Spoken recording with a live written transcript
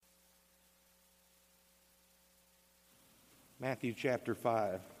Matthew chapter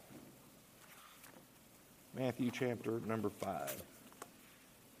 5. Matthew chapter number 5.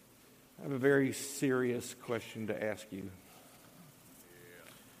 I have a very serious question to ask you.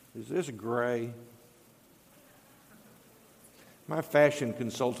 Is this gray? My fashion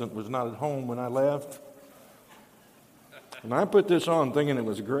consultant was not at home when I left. And I put this on thinking it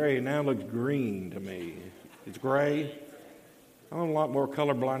was gray, and now it looks green to me. It's gray. I'm a lot more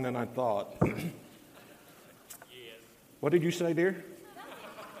colorblind than I thought. What did you say, dear?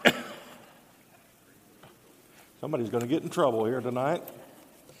 Somebody's going to get in trouble here tonight.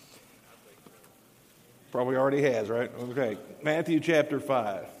 Probably already has, right? Okay. Matthew chapter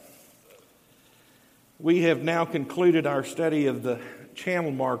 5. We have now concluded our study of the channel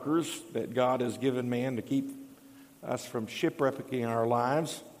markers that God has given man to keep us from shipwrecking our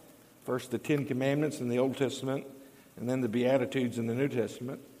lives. First, the Ten Commandments in the Old Testament, and then the Beatitudes in the New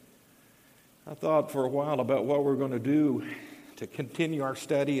Testament. I thought for a while about what we're going to do to continue our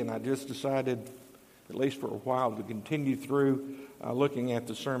study, and I just decided, at least for a while, to continue through looking at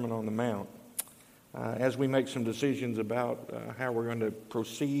the Sermon on the Mount. As we make some decisions about how we're going to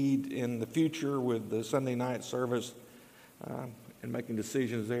proceed in the future with the Sunday night service and making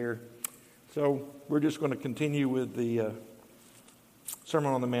decisions there. So we're just going to continue with the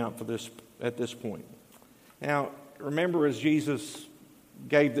Sermon on the Mount at this point. Now, remember, as Jesus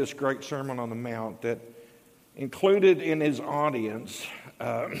gave this great Sermon on the Mount, that included in his audience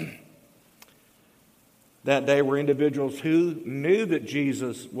that day were individuals who knew that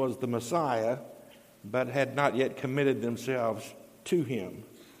Jesus was the Messiah, but had not yet committed themselves to him.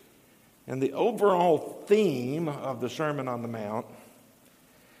 And the overall theme of the Sermon on the Mount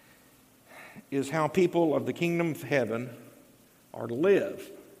is how people of the kingdom of heaven are to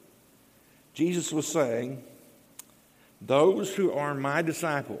live. Jesus was saying, those who are my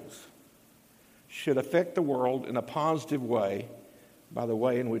disciples should affect the world in a positive way by the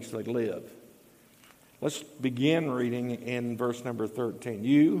way in which they live. Let's begin reading in verse number 13.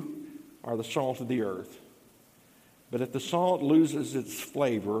 You are the salt of the earth. But if the salt loses its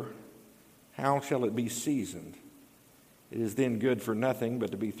flavor, how shall it be seasoned? It is then good for nothing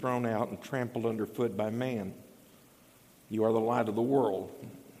but to be thrown out and trampled underfoot by man. You are the light of the world.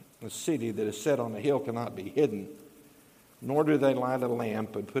 A city that is set on a hill cannot be hidden. Nor do they light a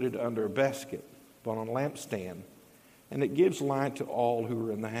lamp and put it under a basket, but on a lampstand, and it gives light to all who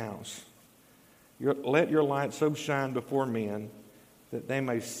are in the house. Let your light so shine before men that they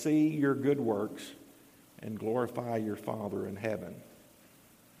may see your good works and glorify your Father in heaven.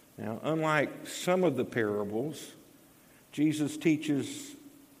 Now, unlike some of the parables, Jesus tells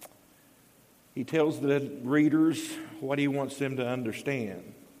the readers what he wants them to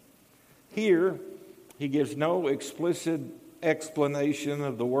understand. Here, he gives no explicit explanation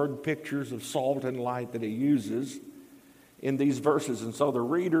of the word pictures of salt and light that he uses in these verses. And so the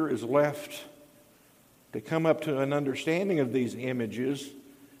reader is left to come up to an understanding of these images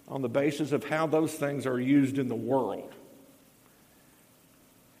on the basis of how those things are used in the world.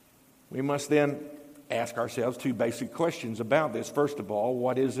 We must then ask ourselves two basic questions about this. First of all,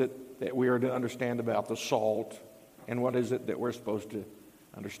 what is it that we are to understand about the salt, and what is it that we're supposed to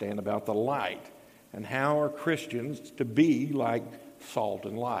understand about the light? And how are Christians to be like salt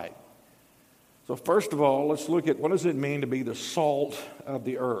and light? So first of all, let's look at what does it mean to be the salt of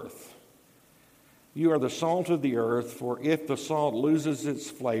the earth. You are the salt of the earth, for if the salt loses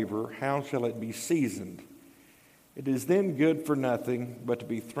its flavor, how shall it be seasoned? It is then good for nothing but to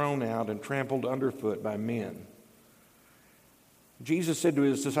be thrown out and trampled underfoot by men. Jesus said to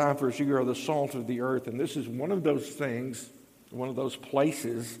his disciples, you are the salt of the earth. And this is one of those things, one of those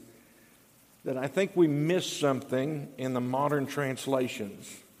places that I think we miss something in the modern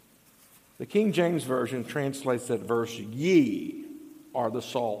translations. The King James Version translates that verse, ye are the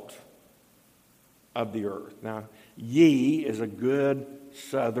salt of the earth. Now, ye is a good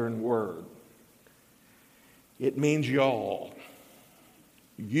Southern word. It means y'all.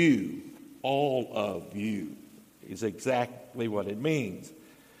 You, all of you, is exactly what it means.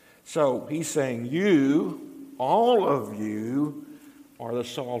 So he's saying you, all of you, are the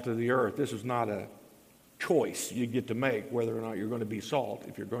salt of the earth. This is not a choice you get to make whether or not you're going to be salt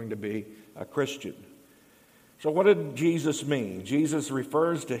if you're going to be a Christian. So what did Jesus mean? Jesus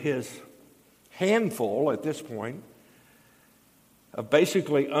refers to his handful at this point of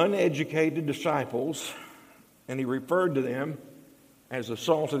basically uneducated disciples, and he referred to them as the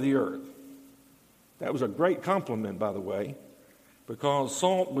salt of the earth. That was a great compliment, by the way, because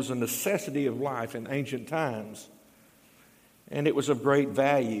salt was a necessity of life in ancient times. And it was of great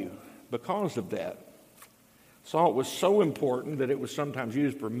value because of that. Salt was so important that it was sometimes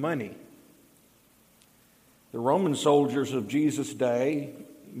used for money. The Roman soldiers of Jesus' day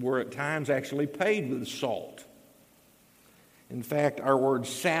were at times actually paid with salt. In fact, our word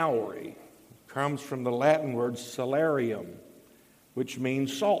salary comes from the Latin word salarium, which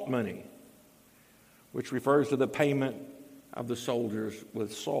means salt money, which refers to the payment of the soldiers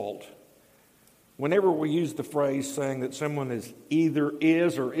with salt. Whenever we use the phrase saying that someone either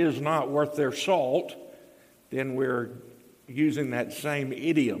is or is not worth their salt, then we're using that same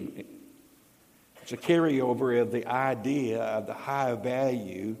idiom. It's a carryover of the idea of the high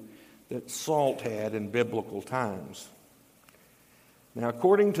value that salt had in biblical times. Now,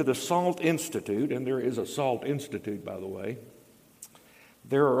 according to the Salt Institute, and there is a Salt Institute, by the way,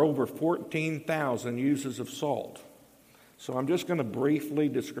 there are over 14,000 uses of salt. So I'm just going to briefly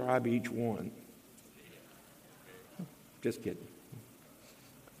describe each one. Just kidding.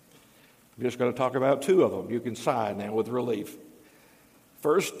 I'm just going to talk about two of them. You can sigh now with relief.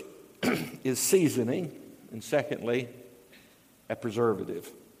 First is seasoning, and secondly, a preservative.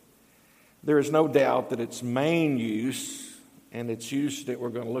 There is no doubt that its main use, and its use that we're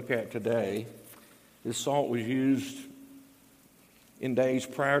going to look at today, is salt was used in days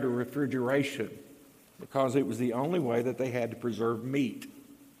prior to refrigeration because it was the only way that they had to preserve meat.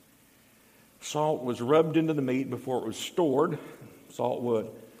 Salt was rubbed into the meat before it was stored. Salt would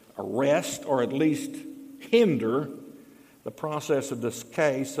arrest or at least hinder the process of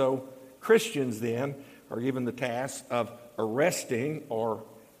decay. So Christians then are given the task of arresting or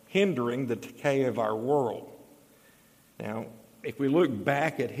hindering the decay of our world. Now, if we look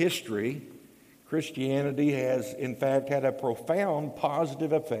back at history, Christianity has in fact had a profound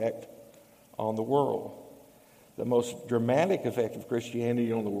positive effect on the world. The most dramatic effect of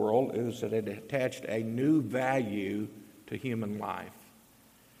Christianity on the world is that it attached a new value to human life.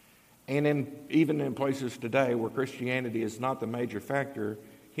 And even in places today where Christianity is not the major factor,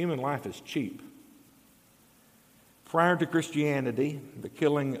 human life is cheap. Prior to Christianity, the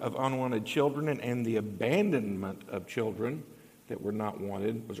killing of unwanted children and the abandonment of children that were not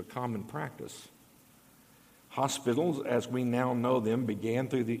wanted was a common practice. Hospitals, as we now know them, began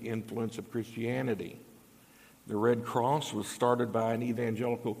through the influence of Christianity. The Red Cross was started by an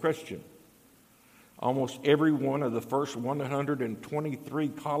evangelical Christian. Almost every one of the first 123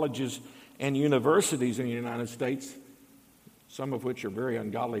 colleges and universities in the United States, some of which are very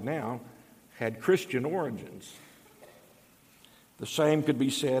ungodly now, had Christian origins. The same could be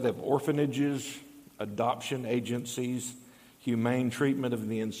said of orphanages, adoption agencies, humane treatment of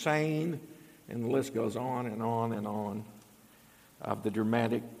the insane, and the list goes on and on and on of the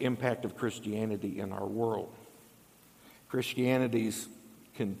dramatic impact of Christianity in our world. Christianity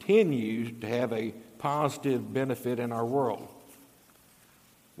continues to have a positive benefit in our world.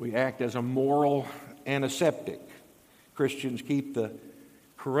 We act as a moral antiseptic. Christians keep the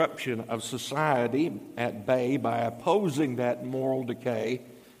corruption of society at bay by opposing that moral decay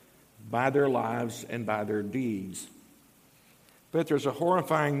by their lives and by their deeds. But there's a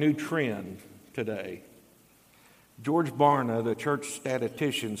horrifying new trend today. George Barna, the church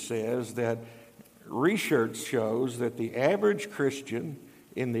statistician, says that research shows that the average Christian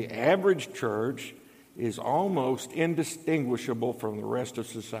in the average church is almost indistinguishable from the rest of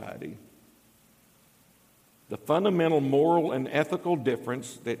society. The fundamental moral and ethical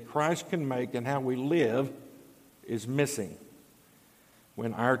difference that Christ can make in how we live is missing.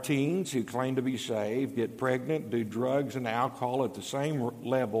 When our teens who claim to be saved get pregnant, do drugs and alcohol at the same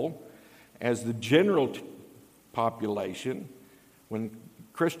level as the general population, when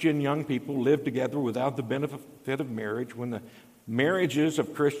Christian young people live together without the benefit of marriage, when the marriages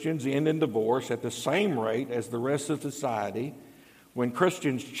of Christians end in divorce at the same rate as the rest of society, when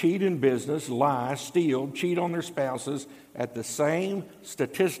Christians cheat in business, lie, steal, cheat on their spouses at the same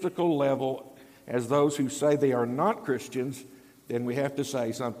statistical level as those who say they are not Christians, then we have to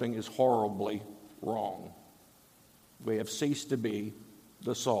say something is horribly wrong. We have ceased to be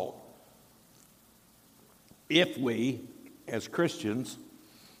the salt. If we, as Christians,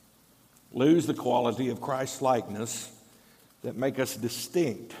 lose the quality of Christ-likeness that make us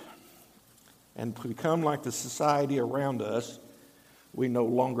distinct and become like the society around us, we no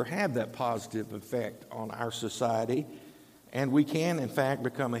longer have that positive effect on our society, and we can, in fact,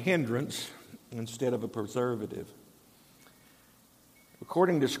 become a hindrance instead of a preservative.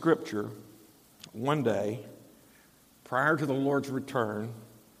 According to Scripture, one day, prior to the Lord's return,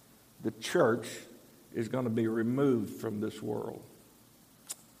 the church is going to be removed from this world.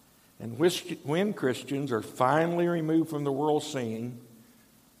 And when Christians are finally removed from the world scene,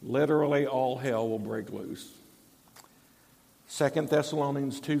 literally all hell will break loose. 2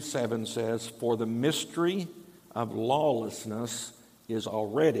 Thessalonians 2:7 says, "For the mystery of lawlessness is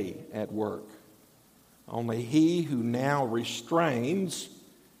already at work. Only he who now restrains,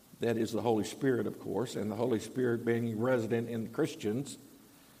 that is the Holy Spirit, of course, and the Holy Spirit being resident in Christians,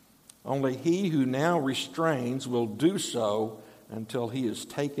 only he who now restrains will do so until he is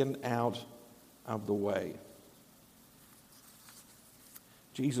taken out of the way.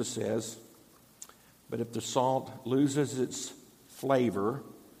 Jesus says, "But if the salt loses its flavor,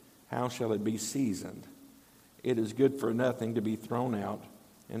 how shall it be seasoned? It is good for nothing to be thrown out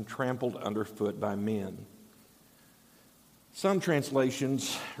and trampled underfoot by men." Some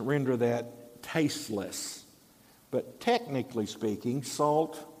translations render that tasteless. But technically speaking,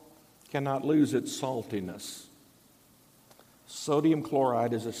 salt cannot lose its saltiness. Sodium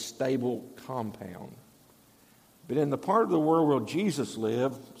chloride is a stable compound. But in the part of the world where Jesus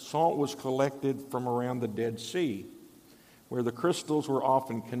lived, salt was collected from around the Dead Sea, where the crystals were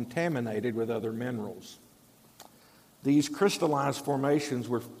often contaminated with other minerals. These crystallized formations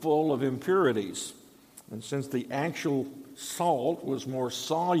were full of impurities, and since the actual salt was more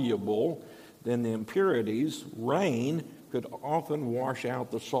soluble than the impurities, rain could often wash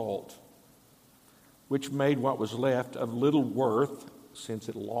out the salt, which made what was left of little worth since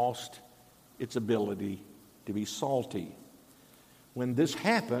it lost its ability to be salty. When this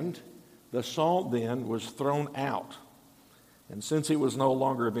happened, the salt then was thrown out. And since it was no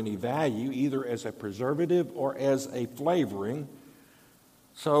longer of any value, either as a preservative or as a flavoring,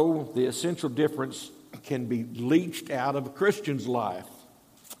 so the essential difference can be leached out of a Christian's life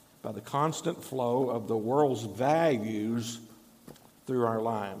by the constant flow of the world's values through our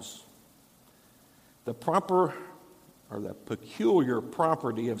lives. The peculiar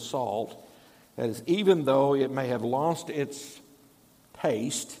property of salt is, even though it may have lost its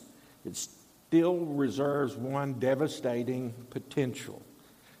taste, it still reserves one devastating potential.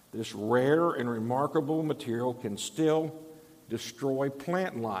 This rare and remarkable material can still destroy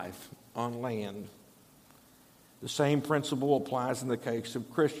plant life on land. The same principle applies in the case of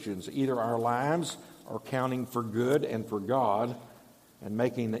Christians. Either our lives are counting for good and for God and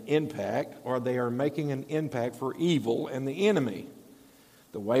making an impact, or they are making an impact for evil and the enemy.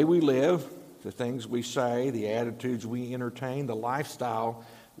 The way we live, the things we say, the attitudes we entertain, the lifestyle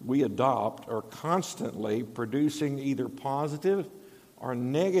we adopt are constantly producing either positive or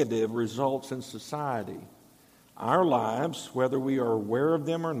negative results in society. Our lives, whether we are aware of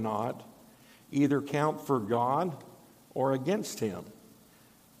them or not, either count for God or against Him.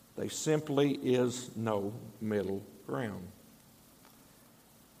 There simply is no middle ground.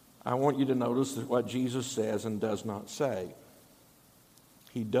 I want you to notice what Jesus says and does not say.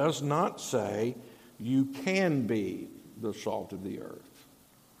 He does not say, "You can be the salt of the earth."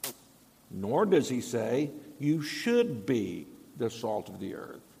 Nor does he say, "You should be the salt of the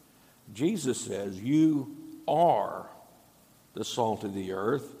earth." Jesus says, "You are the salt of the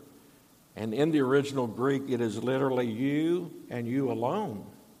earth." And in the original Greek, it is literally you and you alone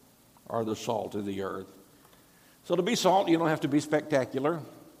are the salt of the earth. So to be salt, you don't have to be spectacular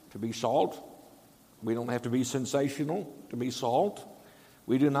to be salt. We don't have to be sensational to be salt.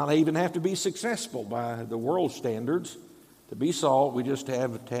 We do not even have to be successful by the world standards to be salt. We just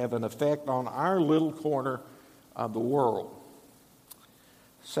have to have an effect on our little corner of the world.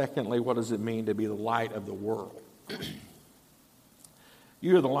 Secondly, what does it mean to be the light of the world?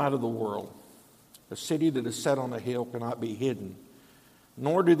 You are the light of the world. A city that is set on a hill cannot be hidden.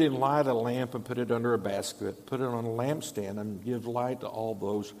 Nor do they light a lamp and put it under a basket, put it on a lampstand, and give light to all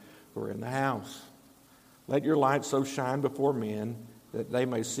those who are in the house. Let your light so shine before men that they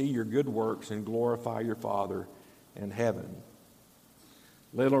may see your good works and glorify your Father in heaven.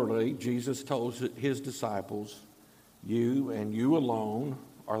 Literally, Jesus told his disciples, "You and you alone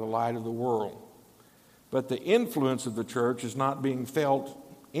are the light of the world." But the influence of the church is not being felt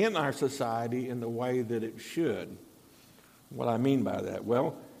in our society in the way that it should. What I mean by that?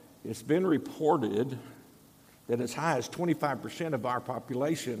 Well, it's been reported that as high as 25% of our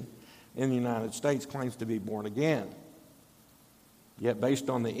population in the United States claims to be born again. Yet based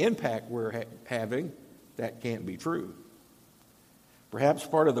on the impact we're having, that can't be true. Perhaps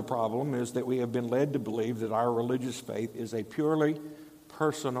part of the problem is that we have been led to believe that our religious faith is a purely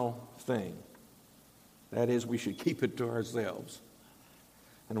personal thing. That is, we should keep it to ourselves.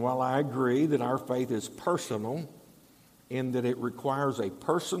 And while I agree that our faith is personal, in that it requires a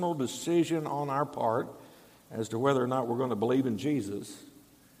personal decision on our part as to whether or not we're going to believe in Jesus,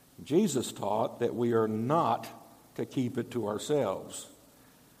 Jesus taught that we are not to keep it to ourselves.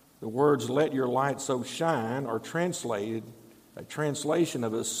 The words, "let your light so shine," are translated, a translation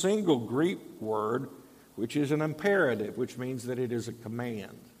of a single Greek word, which is an imperative, which means that it is a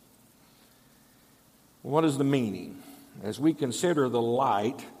command. What is the meaning? As we consider the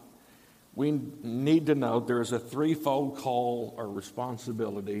light, we need to note there is a threefold call or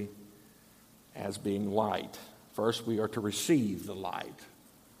responsibility as being light. First, we are to receive the light.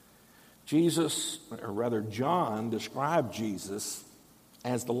 John described Jesus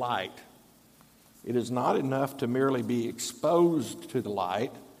as the light. It is not enough to merely be exposed to the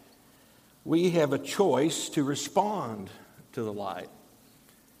light. We have a choice to respond to the light.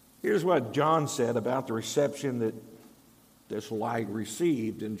 Here's what John said about the reception that this light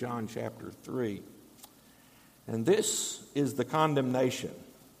received in John chapter 3. And this is the condemnation,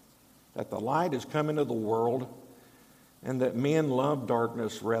 that the light has come into the world, and that men love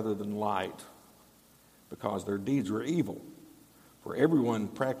darkness rather than light, because their deeds were evil. For everyone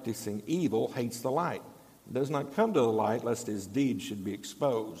practicing evil hates the light, and does not come to the light, lest his deeds should be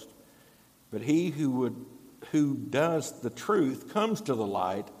exposed. But he who does the truth comes to the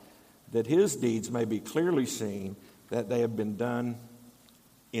light, that his deeds may be clearly seen, that they have been done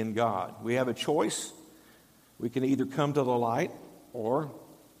in God. We have a choice. We can either come to the light, or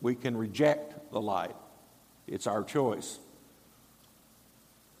we can reject the light. It's our choice.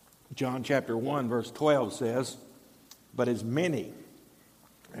 John chapter 1 verse 12 says, "But as many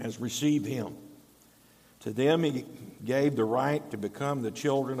as receive him, to them he gave the right to become the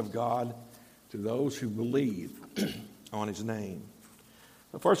children of God, to those who believe on his name."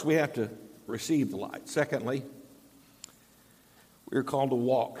 But first we have to receive the light. Secondly, we're called to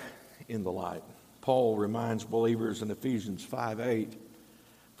walk in the light. Paul reminds believers in Ephesians 5:8,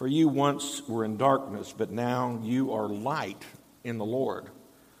 "For you once were in darkness, but now you are light in the Lord.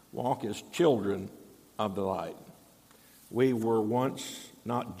 Walk as children of the light." We were once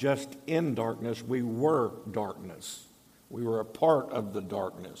not just in darkness, we were darkness. We were a part of the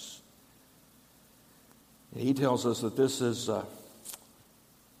darkness. He tells us that this is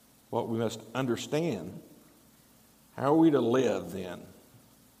what we must understand. How are we to live then?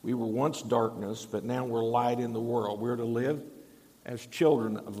 We were once darkness, but now we're light in the world. We're to live as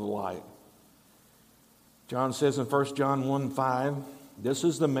children of the light. John says in 1 John 1:5, "This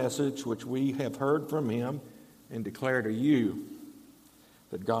is the message which we have heard from him and declare to you,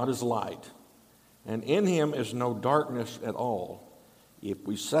 that God is light, and in him is no darkness at all. If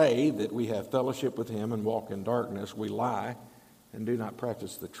we say that we have fellowship with him and walk in darkness, we lie and do not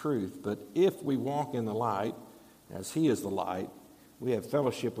practice the truth. But if we walk in the light, as he is the light, we have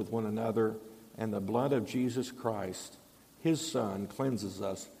fellowship with one another, and the blood of Jesus Christ, his Son, cleanses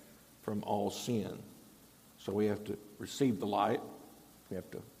us from all sin." So we have to receive the light, we have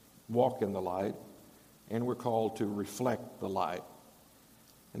to walk in the light, and we're called to reflect the light.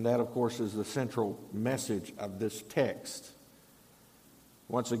 And that, of course, is the central message of this text.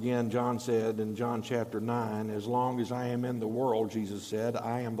 Once again, John said in John chapter 9, "As long as I am in the world," Jesus said,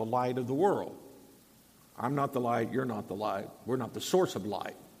 "I am the light of the world." I'm not the light, you're not the light. We're not the source of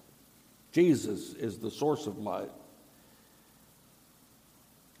light. Jesus is the source of light.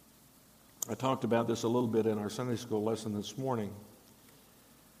 I talked about this a little bit in our Sunday school lesson this morning.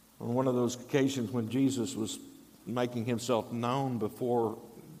 On one of those occasions when Jesus was making himself known before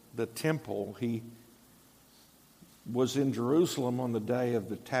the temple, he was in Jerusalem on the day of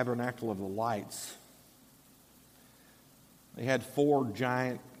the Tabernacle of the Lights. They had 4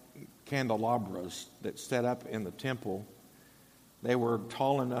 giant candelabras that set up in the temple. They were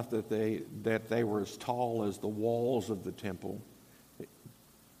tall enough that they were as tall as the walls of the temple.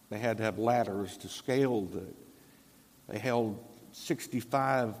 They had to have ladders to scale they held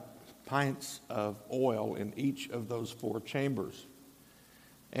 65 pints of oil in each of those 4 chambers.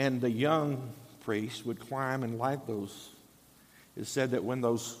 And the young priests would climb and light those. It said that when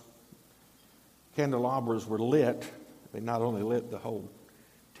those candelabras were lit, they not only lit the whole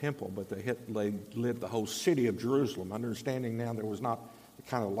temple, but they lit the whole city of Jerusalem. Understanding now there was not the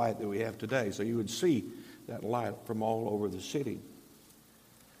kind of light that we have today. So you would see that light from all over the city.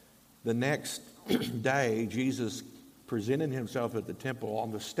 The next day, Jesus presented himself at the temple,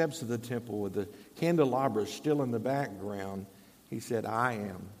 on the steps of the temple with the candelabras still in the background. He said, "I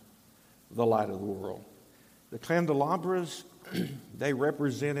am the light of the world." The candelabras, they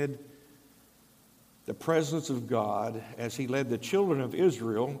represented the presence of God as he led the children of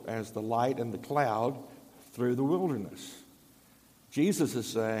Israel as the light and the cloud through the wilderness. Jesus is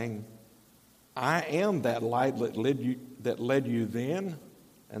saying, "I am that light that led you then,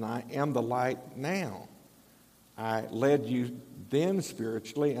 and I am the light now. I led you then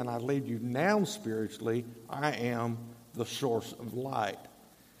spiritually, and I lead you now spiritually. I am the source of light."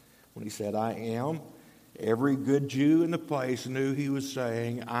 When he said, "I am," every good Jew in the place knew he was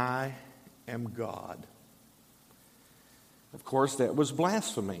saying, "I am God." Of course, that was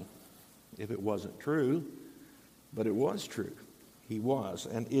blasphemy if it wasn't true, but it was true. He was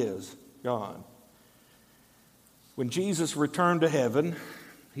and is God. When Jesus returned to heaven,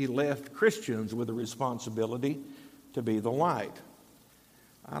 he left Christians with a responsibility to be the light.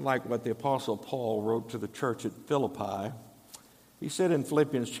 I like what the Apostle Paul wrote to the church at Philippi. He said in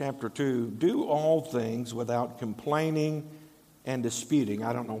Philippians chapter 2, do all things without complaining and disputing.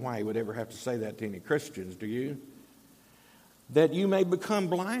 I don't know why he would ever have to say that to any Christians, do you? That you may become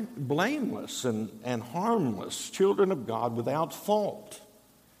blameless and harmless, children of God without fault,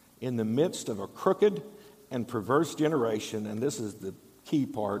 in the midst of a crooked and perverse generation, and this is the key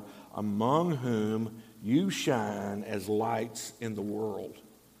part, among whom you shine as lights in the world.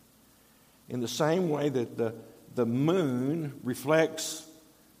 In the same way that the moon reflects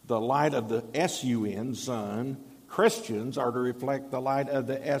the light of the S-U-N, sun, Christians are to reflect the light of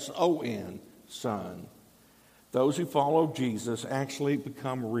the S-O-N, sun. Those who follow Jesus actually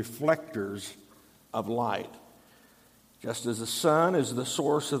become reflectors of light. Just as the sun is the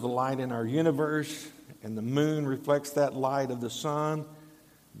source of the light in our universe, and the moon reflects that light of the sun,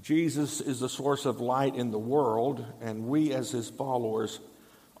 Jesus is the source of light in the world, and we as his followers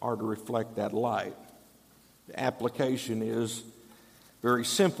are to reflect that light. The application is very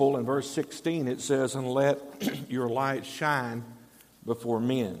simple. In verse 16 it says, and let your light shine before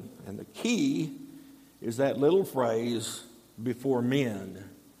men. And the key is that little phrase, before men.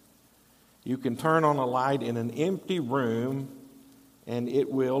 You can turn on a light in an empty room and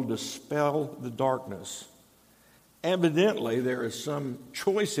it will dispel the darkness. Evidently, there is some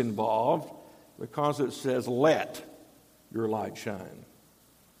choice involved because it says, let your light shine.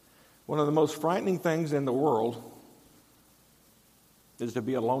 One of the most frightening things in the world is to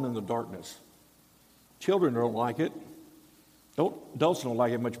be alone in the darkness. Children don't like it. Adults don't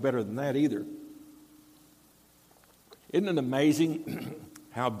like it much better than that either. Isn't it amazing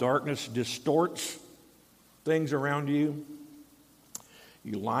how darkness distorts things around you?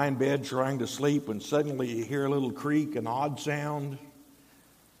 You lie in bed trying to sleep and suddenly you hear a little creak, an odd sound.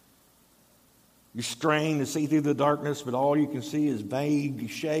 You strain to see through the darkness, but all you can see is vague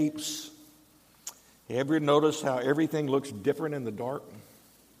shapes. Have you ever noticed how everything looks different in the dark?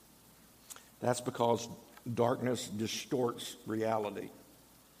 That's because darkness distorts reality.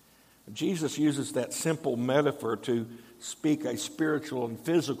 Jesus uses that simple metaphor to speak a spiritual and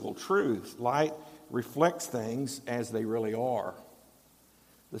physical truth. Light reflects things as they really are.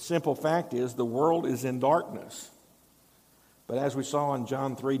 The simple fact is the world is in darkness. But as we saw in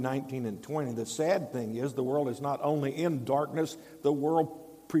John 3:19 and 20, the sad thing is the world is not only in darkness, the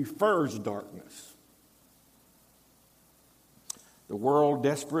world prefers darkness. The world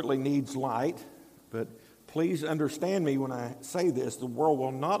desperately needs light, but please understand me when I say this, the world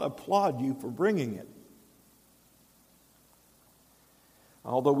will not applaud you for bringing it.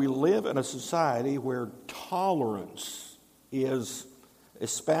 Although we live in a society where tolerance is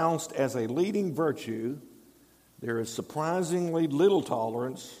espoused as a leading virtue, there is surprisingly little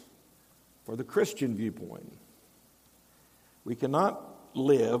tolerance for the Christian viewpoint. We cannot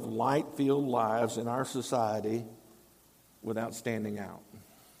live light-filled lives in our society without standing out,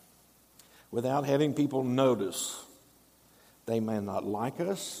 without having people notice. They may not like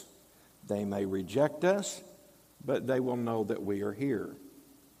us, they may reject us, but they will know that we are here.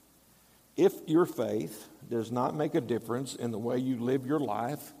 If your faith does not make a difference in the way you live your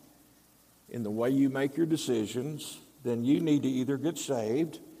life, in the way you make your decisions, then you need to either get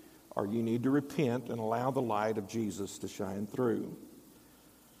saved or you need to repent and allow the light of Jesus to shine through.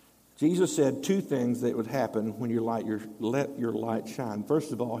 Jesus said two things that would happen when you let your light shine.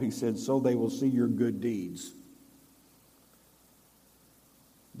 First of all, he said, so they will see your good deeds.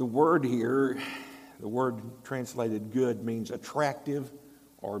 The word here, the word translated good, means attractive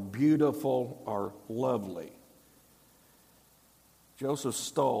or beautiful or lovely. Joseph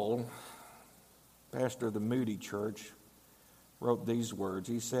Stoll, pastor of the Moody Church, wrote these words.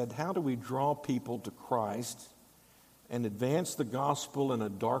 He said, how do we draw people to Christ and advance the gospel in a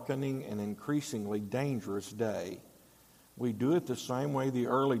darkening and increasingly dangerous day? We do it the same way the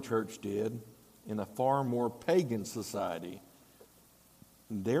early church did in a far more pagan society.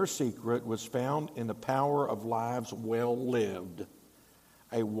 Their secret was found in the power of lives well lived.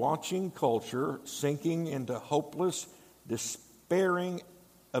 A watching culture sinking into hopeless, despairing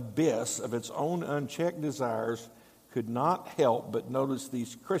abyss of its own unchecked desires could not help but notice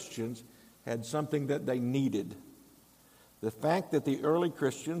these Christians had something that they needed. The fact that the early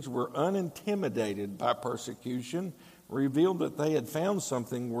Christians were unintimidated by persecution revealed that they had found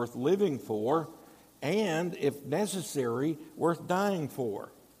something worth living for and, if necessary, worth dying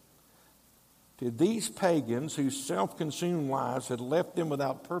for. To these pagans whose self-consumed lives had left them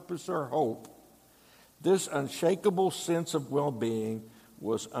without purpose or hope, this unshakable sense of well-being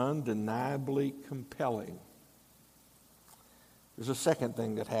was undeniably compelling. There's a second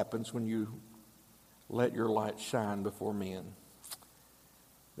thing that happens when you let your light shine before men.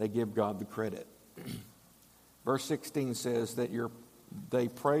 They give God the credit. Verse 16 says that they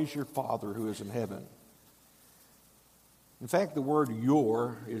praise your Father who is in heaven. In fact, the word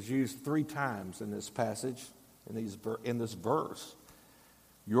your is used 3 times in this passage, in this verse.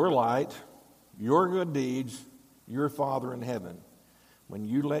 Your light, your good deeds, your Father in heaven. When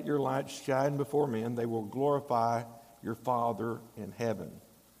you let your light shine before men, they will glorify your Father in heaven.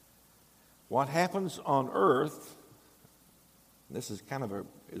 What happens on earth, this is a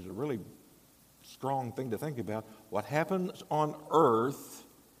really strong thing to think about. What happens on earth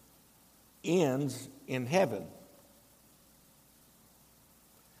ends in heaven.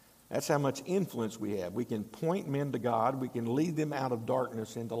 That's how much influence we have. We can point men to God. We can lead them out of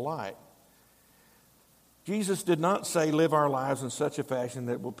darkness into light. Jesus did not say, live our lives in such a fashion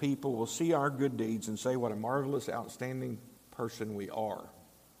that people will see our good deeds and say what a marvelous, outstanding person we are.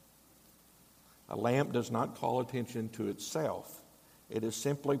 A lamp does not call attention to itself. It is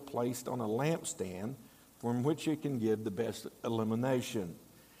simply placed on a lampstand from which it can give the best illumination.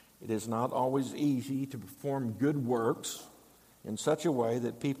 It is not always easy to perform good works in such a way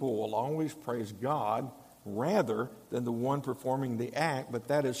that people will always praise God rather than the one performing the act, but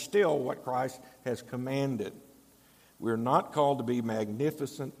that is still what Christ has commanded. We're not called to be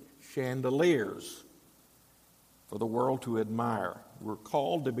magnificent chandeliers for the world to admire. We're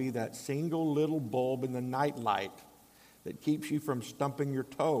called to be that single little bulb in the nightlight that keeps you from stumping your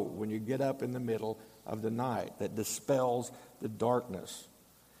toe when you get up in the middle of the night, that dispels the darkness.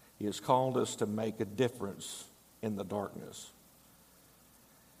 He has called us to make a difference in the darkness.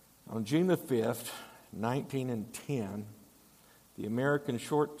 On June the 5th, 1910, the American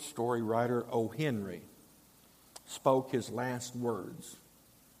short story writer O. Henry spoke his last words.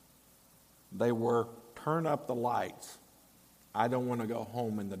 They were, "Turn up the lights. I don't want to go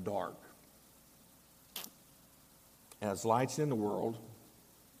home in the dark." As lights in the world,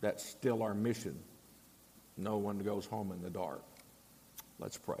 that's still our mission. No one goes home in the dark.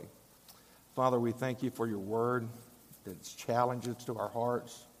 Let's pray. Father, we thank you for your word that's challenges to our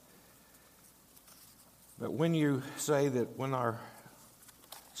hearts. But when you say that when our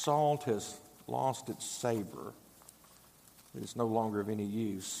salt has lost its savor, it is no longer of any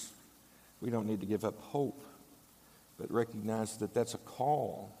use, we don't need to give up hope, but recognize that that's a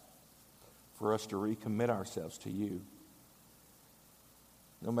call for us to recommit ourselves to you.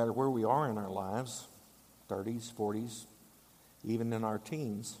 No matter where we are in our lives, 30s, 40s, even in our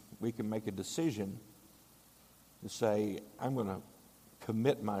teens, we can make a decision to say, I'm going to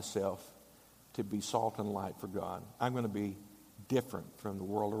commit myself to be salt and light for God. I'm going to be different from the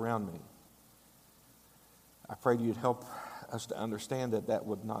world around me. I pray you'd help us to understand that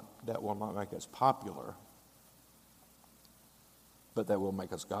will not make us popular, but that will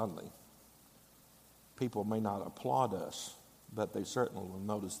make us godly. People may not applaud us, but they certainly will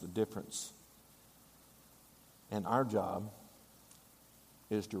notice the difference. And our job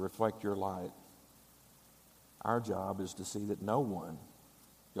is to reflect your light. Our job is to see that no one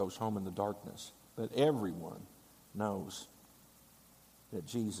goes home in the darkness, but everyone knows that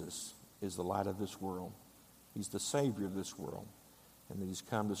Jesus is the light of this world. He's the Savior of this world, and that he's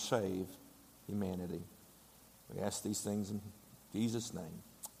come to save humanity. We ask these things in Jesus' name.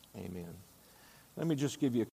 Amen. Let me just give you a